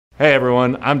Hey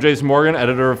everyone, I'm Jason Morgan,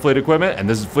 editor of Fleet Equipment, and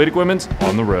this is Fleet Equipment's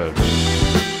On the Road.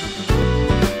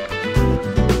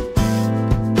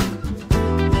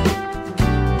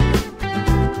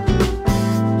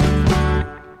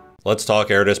 Let's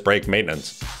talk air disc brake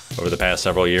maintenance. Over the past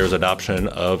several years, adoption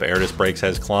of air disc brakes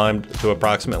has climbed to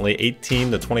approximately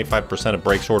 18 to 25% of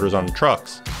brakes orders on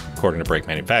trucks, according to brake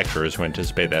manufacturers who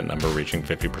anticipate that number reaching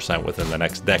 50% within the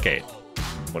next decade.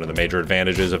 One of the major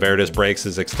advantages of air disc brakes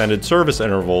is extended service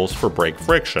intervals for brake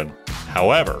friction.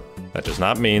 However, that does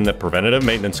not mean that preventative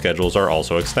maintenance schedules are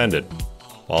also extended.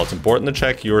 While it's important to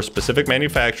check your specific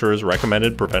manufacturer's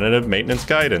recommended preventative maintenance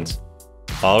guidance,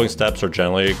 the following steps are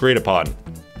generally agreed upon.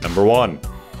 Number 1.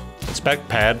 Inspect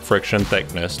pad friction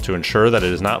thickness to ensure that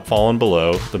it has not fallen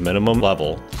below the minimum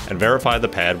level and verify the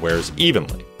pad wears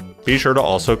evenly. Be sure to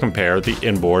also compare the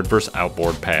inboard versus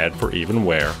outboard pad for even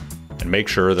wear and make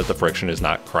sure that the friction is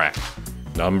not cracked.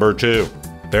 Number 2.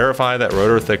 Verify that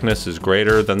rotor thickness is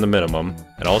greater than the minimum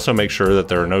and also make sure that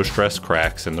there are no stress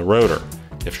cracks in the rotor.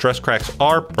 If stress cracks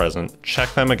are present,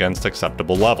 check them against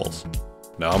acceptable levels.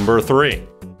 Number 3.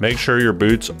 Make sure your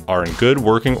boots are in good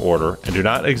working order and do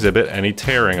not exhibit any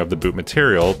tearing of the boot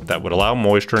material that would allow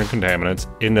moisture and contaminants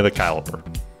into the caliper.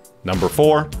 Number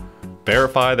 4.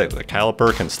 Verify that the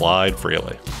caliper can slide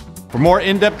freely. For more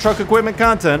in-depth truck equipment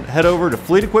content, head over to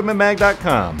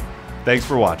fleetequipmentmag.com. Thanks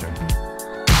for watching.